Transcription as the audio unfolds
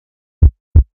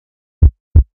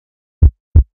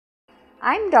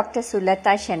I am Dr.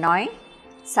 Sulata Shenoy,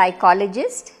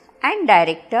 psychologist and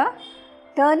director,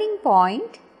 Turning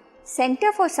Point,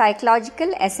 Center for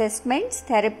Psychological Assessments,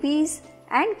 Therapies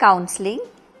and Counseling,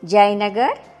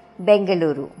 Jayanagar,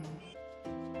 Bengaluru.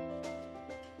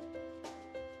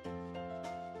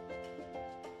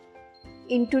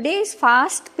 In today's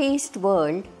fast-paced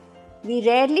world, we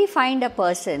rarely find a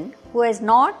person who has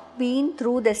not been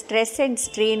through the stress and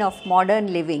strain of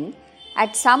modern living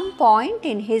at some point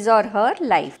in his or her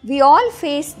life. We all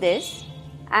face this,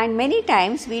 and many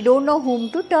times we don't know whom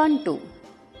to turn to.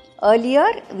 Earlier,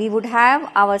 we would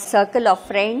have our circle of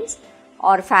friends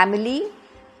or family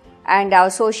and our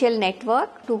social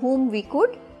network to whom we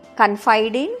could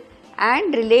confide in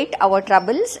and relate our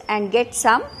troubles and get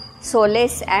some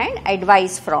solace and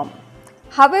advice from.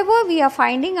 However, we are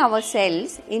finding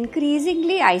ourselves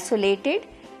increasingly isolated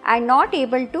and not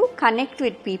able to connect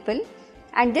with people,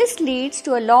 and this leads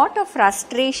to a lot of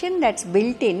frustration that's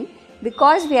built in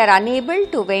because we are unable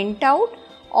to vent out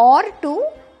or to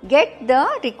get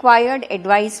the required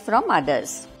advice from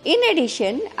others. In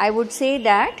addition, I would say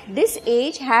that this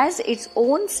age has its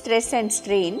own stress and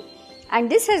strain,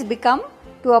 and this has become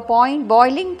to a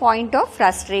boiling point of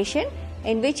frustration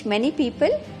in which many people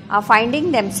are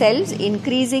finding themselves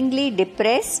increasingly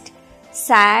depressed,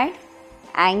 sad,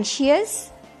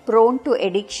 anxious, prone to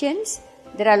addictions.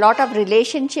 There are a lot of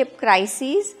relationship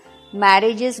crises,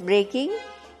 marriages breaking,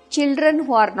 children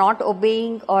who are not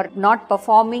obeying or not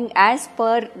performing as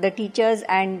per the teachers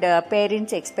and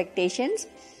parents' expectations,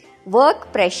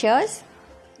 work pressures,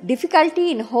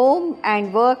 difficulty in home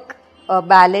and work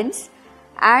balance,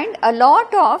 and a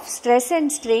lot of stress and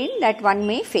strain that one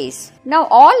may face. Now,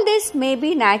 all this may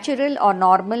be natural or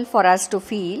normal for us to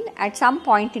feel at some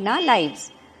point in our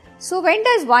lives. So, when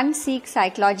does one seek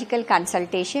psychological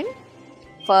consultation?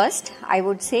 First, I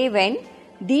would say when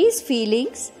these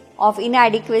feelings of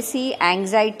inadequacy,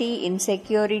 anxiety,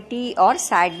 insecurity or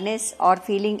sadness or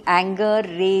feeling anger,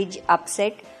 rage,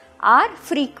 upset are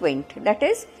frequent. That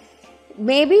is,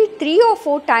 maybe 3 or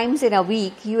 4 times in a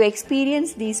week you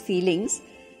experience these feelings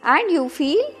and you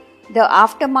feel the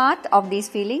aftermath of these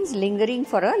feelings lingering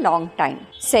for a long time.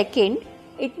 Second,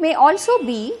 it may also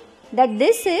be that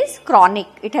this is chronic.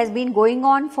 It has been going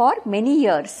on for many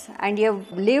years and you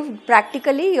have lived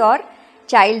practically your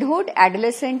childhood,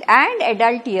 adolescent and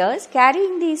adult years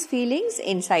carrying these feelings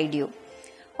inside you.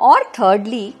 Or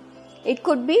thirdly, it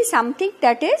could be something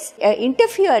that is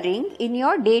interfering in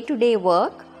your day-to-day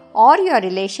work or your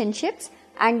relationships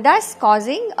and thus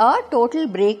causing a total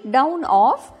breakdown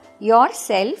of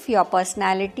yourself, your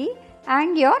personality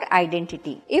and your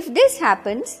identity. If this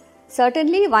happens,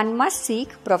 certainly one must seek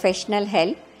professional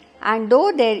help, and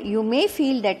though you may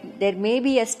feel that there may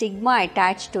be a stigma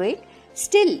attached to it,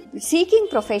 still seeking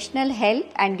professional help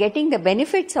and getting the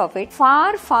benefits of it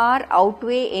far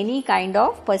outweigh any kind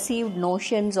of perceived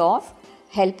notions of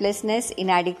helplessness,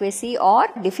 inadequacy or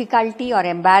difficulty or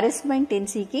embarrassment in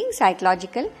seeking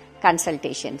psychological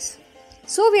consultations.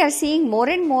 So we are seeing more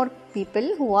and more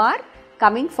people who are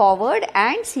coming forward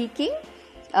and seeking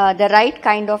the right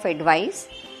kind of advice.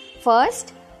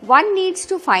 First, one needs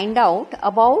to find out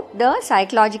about the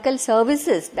psychological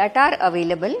services that are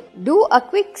available. Do a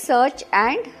quick search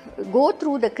and go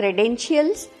through the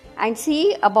credentials and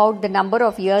see about the number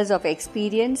of years of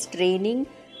experience, training,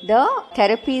 the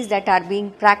therapies that are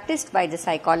being practiced by the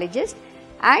psychologist.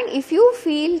 And if you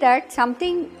feel that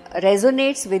something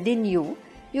resonates within you,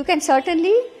 you can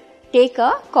certainly take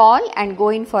a call and go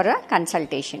in for a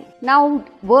consultation. Now,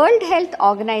 World Health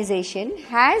Organization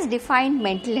has defined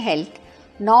mental health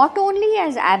not only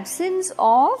as absence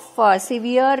of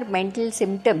severe mental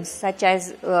symptoms such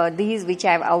as these which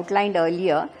I have outlined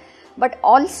earlier, but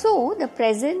also the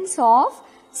presence of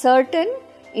certain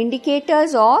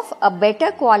indicators of a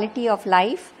better quality of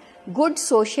life, good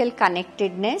social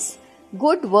connectedness,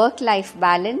 good work-life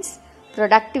balance,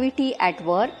 productivity at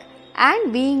work,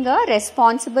 and being a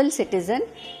responsible citizen,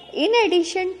 in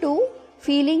addition to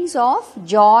feelings of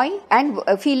joy and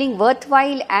feeling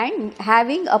worthwhile and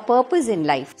having a purpose in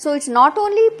life. So it's not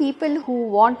only people who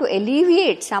want to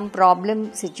alleviate some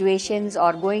problem situations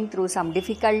or going through some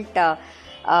difficult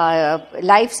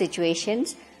life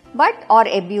situations or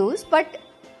abuse, but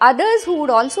others who would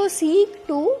also seek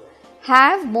to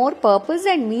have more purpose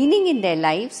and meaning in their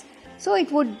lives. So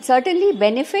it would certainly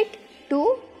benefit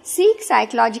to seek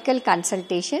psychological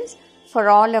consultations for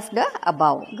all of the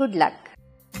above. Good luck.